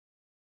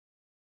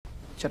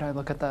Should I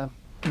look at the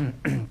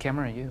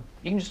camera or you?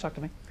 You can just talk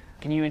to me.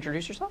 Can you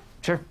introduce yourself?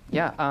 Sure,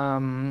 yeah.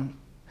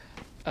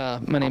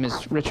 My name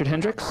is Richard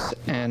Hendricks,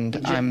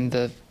 and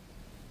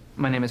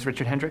My name is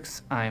Richard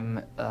Hendricks.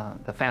 I'm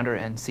the founder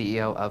and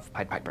CEO of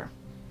Pied Piper.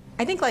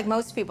 I think like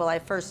most people, I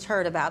first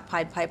heard about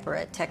Pied Piper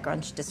at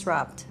TechCrunch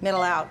Disrupt.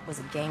 Middle Out was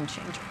a game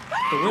changer.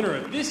 The winner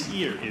of this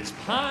year is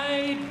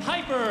Pied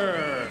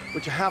Piper.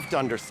 What you have to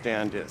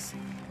understand is,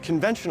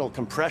 conventional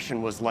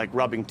compression was like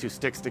rubbing two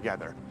sticks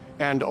together.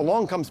 And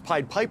along comes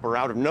Pied Piper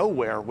out of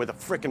nowhere with a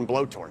frickin'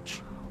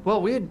 blowtorch.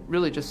 Well, we had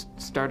really just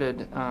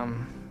started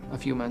a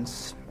few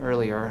months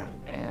earlier,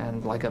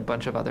 and like a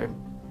bunch of other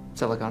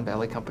Silicon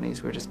Valley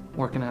companies, we were just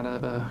working out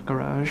of a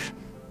garage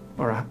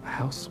or a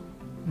house.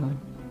 Really.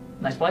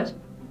 Nice place?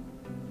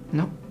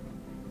 No.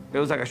 It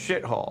was like a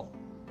shithole,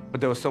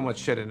 but there was so much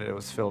shit in it, it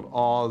was filled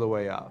all the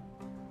way up.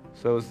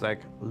 So it was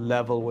like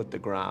level with the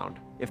ground.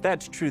 If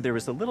that's true, there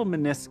was a little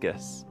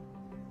meniscus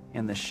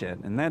in the shit,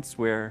 and that's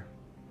where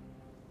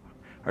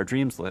our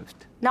dreams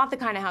lived. Not the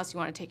kind of house you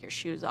want to take your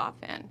shoes off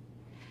in.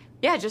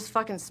 Yeah, it just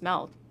fucking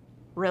smelled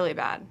really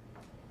bad.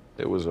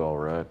 It was all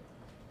right.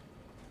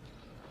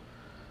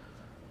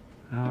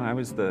 Oh, I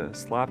was the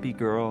sloppy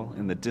girl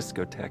in the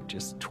discotheque,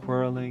 just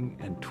twirling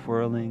and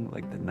twirling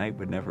like the night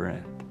would never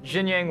end.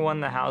 Jin Yang won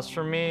the house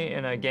for me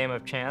in a game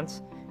of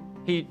chance.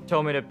 He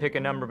told me to pick a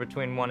number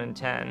between 1 and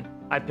 10.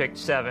 I picked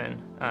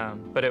 7,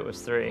 but it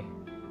was 3.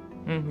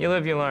 You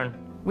live, you learn.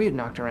 We had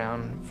knocked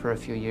around for a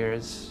few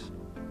years,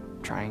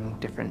 trying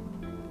different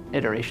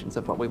iterations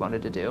of what we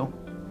wanted to do.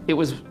 It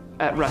was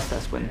at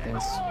Rustfest when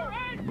things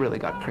really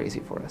got crazy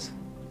for us.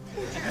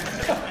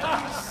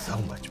 So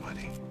much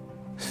money.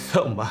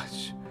 So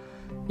much.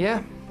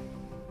 Yeah,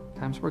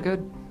 times were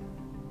good.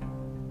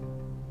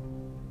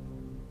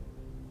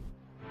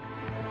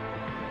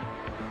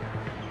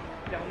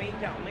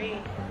 Tell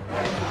me,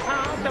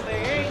 how to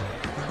be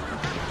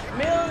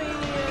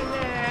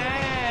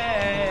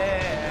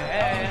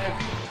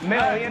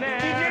millionaire.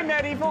 DJ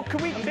Mad Evil,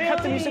 can we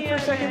cut the music for a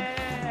second?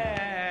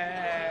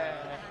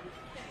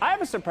 I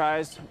have a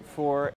surprise for